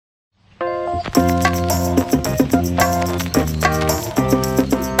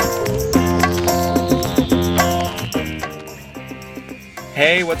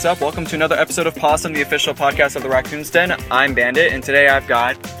Hey, what's up? Welcome to another episode of Possum, the official podcast of the Raccoon's Den. I'm Bandit, and today I've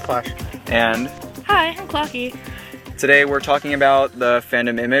got Flash. And hi, I'm Clocky. Today we're talking about the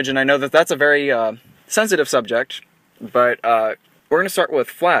fandom image, and I know that that's a very sensitive subject, but we're going to start with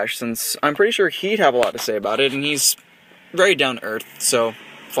Flash, since I'm pretty sure he'd have a lot to say about it, and he's very down to earth. So,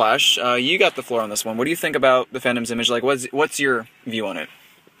 Flash, you got the floor on this one. What do you think about the fandom's image? Like, what's your view on it?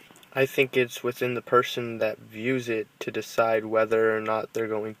 I think it's within the person that views it to decide whether or not they're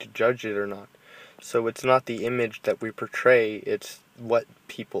going to judge it or not. So it's not the image that we portray, it's what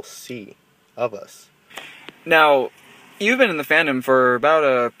people see of us. Now, you've been in the fandom for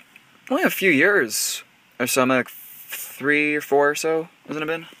about only a few years or so, like 3 or 4 or so, hasn't it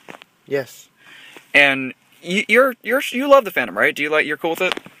been? Yes. And you love the fandom, right? You're cool with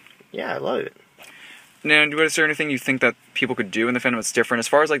it? Yeah, I love it. Now, is there anything you think that people could do in the fandom that's different as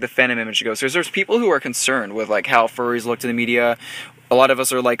far as like the fandom image goes? There's people who are concerned with like how furries look to the media. A lot of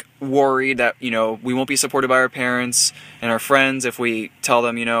us are like worried that, we won't be supported by our parents and our friends if we tell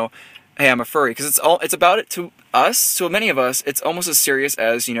them, hey, I'm a furry, because it's about it to us, to many of us, it's almost as serious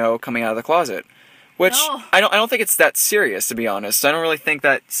as, coming out of the closet. Which No. I don't think it's that serious, to be honest. I don't really think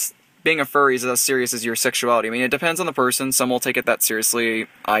that being a furry is as serious as your sexuality. I mean, it depends on the person. Some will take it that seriously.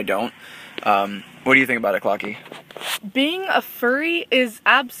 I don't. What do you think about it, Clocky? Being a furry is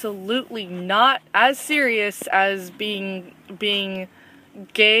absolutely not as serious as being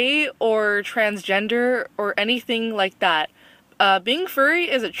gay or transgender or anything like that. Being furry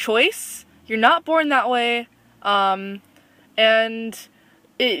is a choice. You're not born that way, and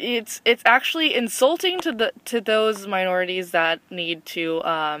it's actually insulting to those minorities that need to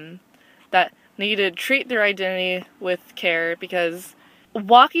treat their identity with care, because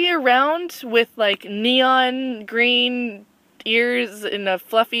walking around with like neon green ears and a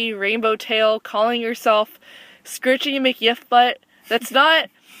fluffy rainbow tail, calling yourself Scritchy McYiff-Butt, that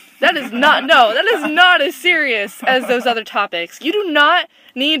is not as serious as those other topics. You do not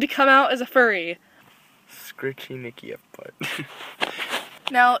need to come out as a furry. Scritchy McYiff-Butt.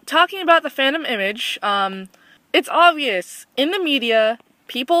 Now, talking about the fandom image, it's obvious. In the media,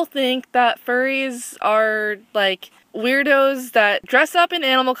 people think that furries are like weirdos that dress up in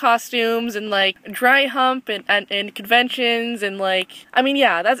animal costumes and like dry hump and conventions and like, I mean,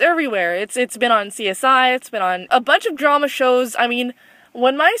 yeah, that's everywhere. It's been on CSI, it's been on a bunch of drama shows. I mean,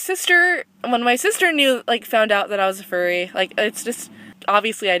 when my sister found out that I was a furry, like, it's just,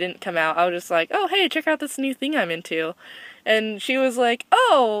 obviously I didn't come out. I was just like, oh, hey, check out this new thing I'm into. And she was like,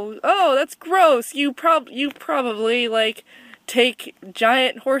 oh, that's gross. You probably like take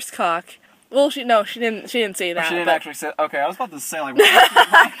giant horse cock. Well, she didn't say that. She didn't actually say. Okay, I was about to say like.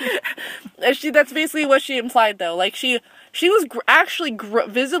 That's basically what she implied, though. Like she was actually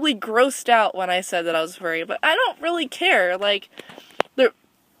visibly grossed out when I said that I was furry, but I don't really care. Like,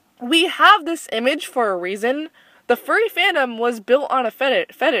 we have this image for a reason. The furry fandom was built on a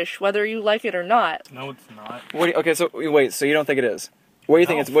fetish, whether you like it or not. No, it's not. Okay, so wait, so you don't think it is? What do you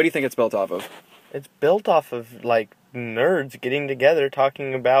think it's built off of? It's built off of, like, nerds getting together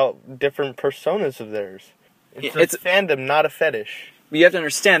talking about different personas of theirs. It's a fandom, not a fetish. You have to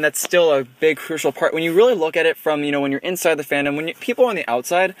understand that's still a big, crucial part. When you really look at it from, when you're inside the fandom, people on the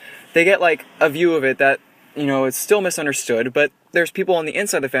outside, they get, like, a view of it that, it's still misunderstood, but there's people on the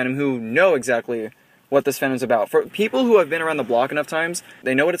inside of the fandom who know exactly what this fandom's about. For people who have been around the block enough times,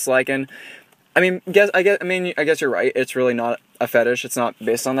 they know what it's like, and I guess you're right. It's really not a fetish. It's not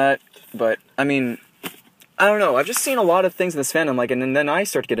based on that. But I mean, I don't know. I've just seen a lot of things in this fandom, like, and then I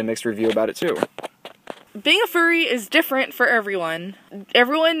start to get a mixed review about it too. Being a furry is different for everyone.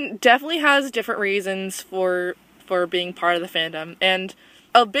 Everyone definitely has different reasons for being part of the fandom, and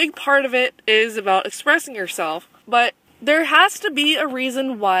a big part of it is about expressing yourself. But there has to be a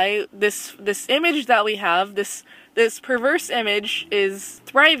reason why this image that we have, this perverse image, is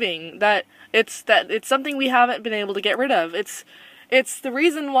thriving. That it's something we haven't been able to get rid of. It's the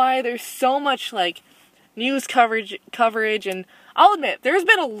reason why there's so much like news coverage, and I'll admit there's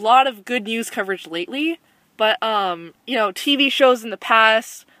been a lot of good news coverage lately. But TV shows in the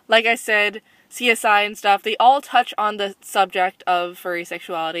past, like I said, CSI and stuff, they all touch on the subject of furry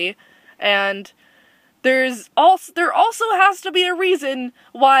sexuality, and there also has to be a reason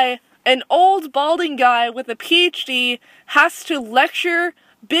why an old balding guy with a PhD has to lecture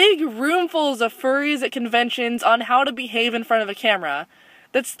big roomfuls of furries at conventions on how to behave in front of a camera.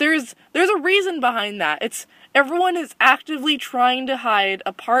 There's a reason behind that. Everyone is actively trying to hide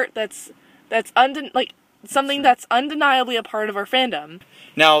a part that's something that's undeniably a part of our fandom.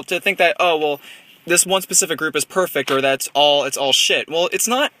 Now, to think that, this one specific group is perfect, or it's all shit. Well, it's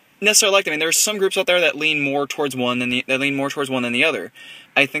not necessarily like them. I mean, there's some groups out there that lean more towards one than the other.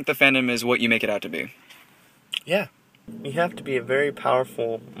 I think the fandom is what you make it out to be. Yeah. You have to be a very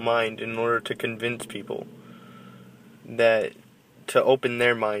powerful mind in order to convince people to open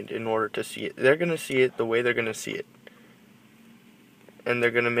their mind in order to see it. They're going to see it the way they're going to see it. And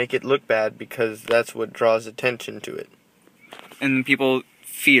they're going to make it look bad because that's what draws attention to it. And people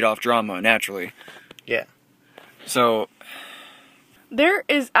feed off drama, naturally. Yeah. So... There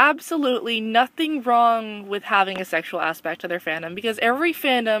is absolutely nothing wrong with having a sexual aspect to their fandom, because every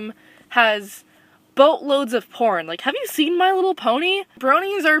fandom has boatloads of porn. Like, have you seen My Little Pony?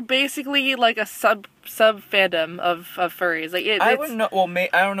 Bronies are basically like a sub fandom of furries. Like, I wouldn't know. Well,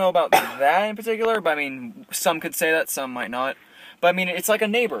 I don't know about that in particular, but I mean, some could say that, some might not. But I mean, it's like a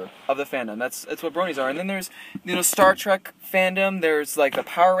neighbor of the fandom. That's what bronies are. And then there's, Star Trek fandom. There's like the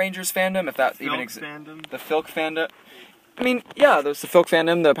Power Rangers fandom, if that even exists. The Filk fandom. I mean, yeah, there's the Filk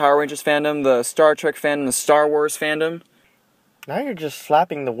fandom, the Power Rangers fandom, the Star Trek fandom, the Star Wars fandom. Now you're just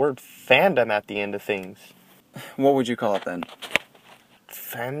slapping the word fandom at the end of things. What would you call it then?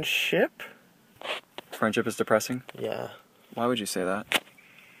 Fanship? Friendship is depressing? Yeah. Why would you say that?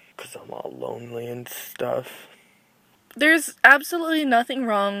 Because I'm all lonely and stuff. There's absolutely nothing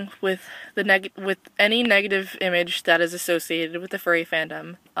wrong with with any negative image that is associated with the furry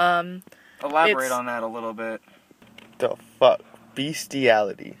fandom. Elaborate on that a little bit. The fuck?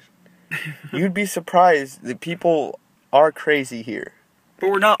 Bestiality. You'd be surprised that people are crazy here.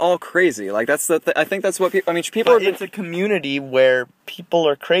 But we're not all crazy. Like, that's I think that's what people... I mean, people But it's a community where people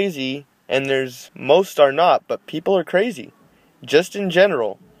are crazy, and most are not, but people are crazy. Just in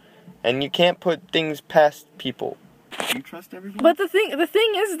general. And you can't put things past people. Do you trust everybody? But the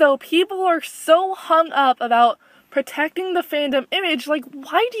thing is, though, people are so hung up about protecting the fandom image. Like,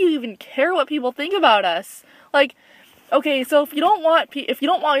 why do you even care what people think about us? Like, okay, so if you don't want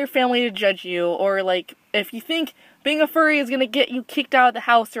your family to judge you, or like if you think being a furry is gonna get you kicked out of the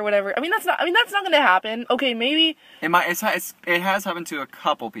house or whatever, that's not gonna happen. Okay, maybe it has happened to a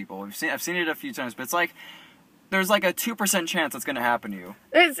couple people. I've seen it a few times, but it's like there's like a 2% chance it's gonna happen to you.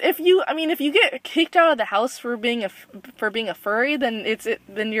 If you get kicked out of the house for being a furry,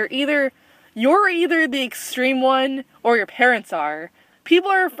 then you're either the extreme one or your parents are. People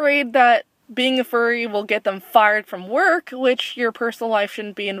are afraid that being a furry will get them fired from work, which your personal life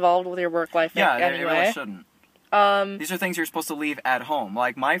shouldn't be involved with your work life anyway. It really shouldn't. These are things you're supposed to leave at home.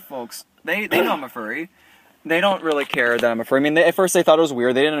 Like, my folks, they know I'm a furry. They don't really care that I'm a furry. I mean, at first they thought it was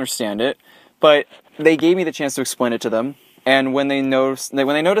weird. They didn't understand it. But they gave me the chance to explain it to them. And when they noticed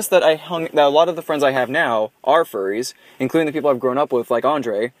that a lot of the friends I have now are furries, including the people I've grown up with, like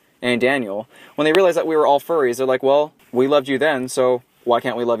Andre and Daniel, when they realized that we were all furries, they're like, well, we loved you then, so why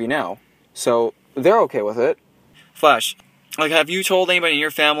can't we love you now? So they're okay with it. Flash, like, have you told anybody in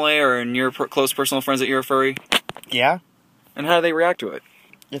your family or in your close personal friends that you're a furry? Yeah. And how do they react to it?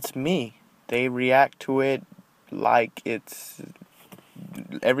 It's me. They react to it like it's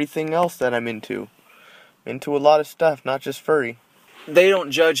everything else that I'm into. Into a lot of stuff, not just furry. They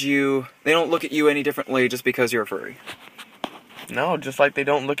don't judge you. They don't look at you any differently just because you're a furry. No, just like they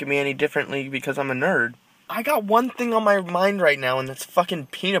don't look at me any differently because I'm a nerd. I got one thing on my mind right now, and that's fucking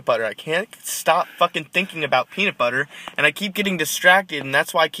peanut butter. I can't stop fucking thinking about peanut butter, and I keep getting distracted, and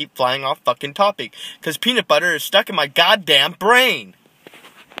that's why I keep flying off fucking topic. Because peanut butter is stuck in my goddamn brain.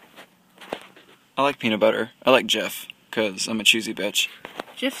 I like peanut butter. I like Jif, because I'm a choosy bitch.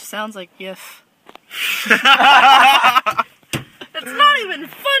 Jif sounds like Gif. That's not even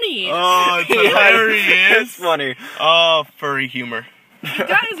funny. Oh, it's hilarious. It's funny. Oh, furry humor. You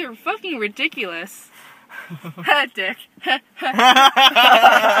guys are fucking ridiculous. Dick. No,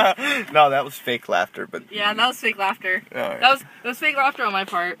 that was fake laughter, but... Yeah, that was fake laughter. Oh, yeah. That was fake laughter on my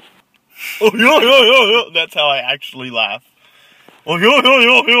part. Oh, yo. That's how I actually laugh. Oh,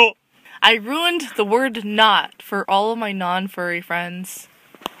 yo. I ruined the word not for all of my non-furry friends.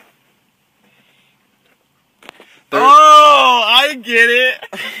 Oh, I get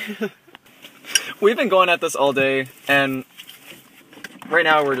it. We've been going at this all day, and right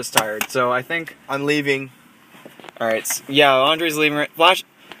now we're just tired, so I think... I'm leaving. Alright, yeah, Andre's leaving Flash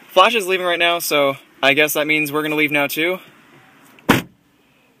is leaving right now, so I guess that means we're gonna leave now too.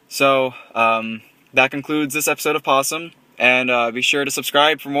 So, that concludes this episode of Possum, and be sure to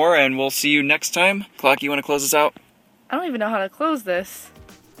subscribe for more, and we'll see you next time. Clock, you wanna close us out? I don't even know how to close this.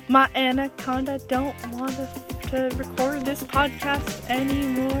 My anaconda don't want to record this podcast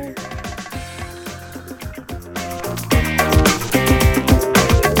anymore.